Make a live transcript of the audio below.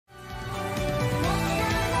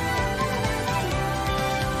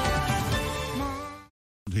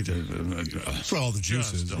For all the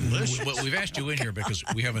juices. Delicious. Well, we've asked you in here because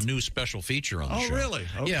we have a new special feature on the show. Oh, really?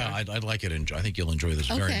 Okay. Yeah, I'd like it. I think you'll enjoy this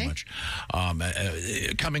very much.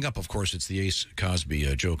 Coming up, of course, it's the Ace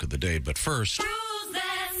Cosby joke of the day. But first... Who's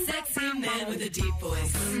that sexy man with a deep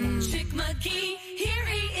voice? Chick McGee, here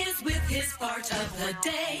he is with his fart of the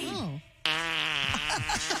day.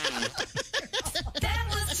 That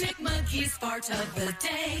was Chick McGee's fart of the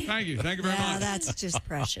day. Thank you very much. That's just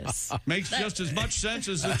precious. Makes just as much sense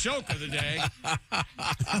as the joke of the day.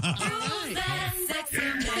 Who's that sexy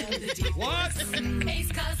man with a deep voice?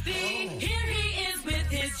 Ace Cosby, here he is with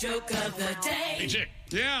his joke of the day. Hey, Chick.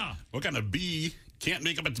 Yeah. What kind of bee can't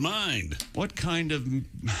make up its mind? What kind of...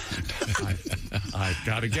 I've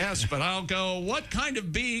got to guess, but I'll go, what kind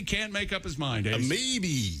of bee can't make up his mind, Ace? A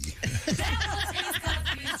maybe. That was Ace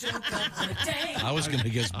Cosby's joke of the day. I was going to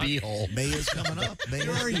guess bee-hole. May is coming up. May,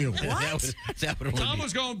 where are you? That would only Tom be...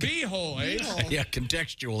 was going bee-hole, Ace. Yeah,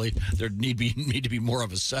 contextually, there need to be more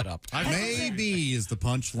of a setup. Maybe is the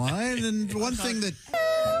punchline, and one thing that...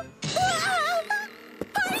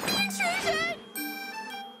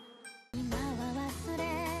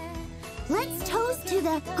 Let's toast to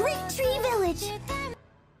the Great Tree Village.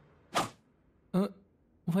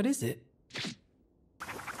 What is it?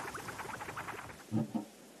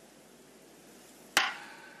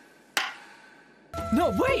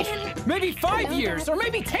 No, wait! Maybe 5 years, or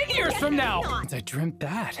maybe 10 years from now! I dreamt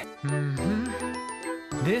that.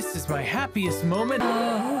 This is my happiest moment.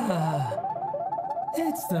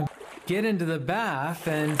 It's the... Get into the bath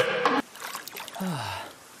and...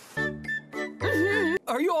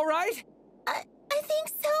 Are you alright? I think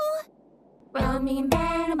so. Roaming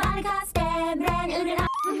man, nobody got stand,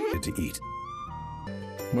 To eat.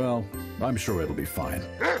 Well, I'm sure it'll be fine.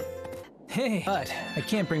 Hey, but I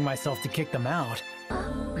can't bring myself to kick them out.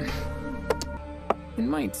 It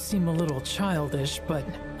might seem a little childish, but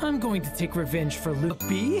I'm going to take revenge for Luke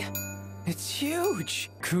B. It's huge.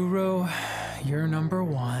 Kuro, you're number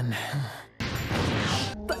 1.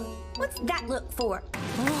 But what's that look for?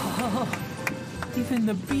 Oh, even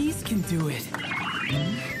the bees can do it.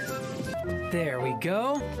 There we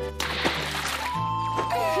go.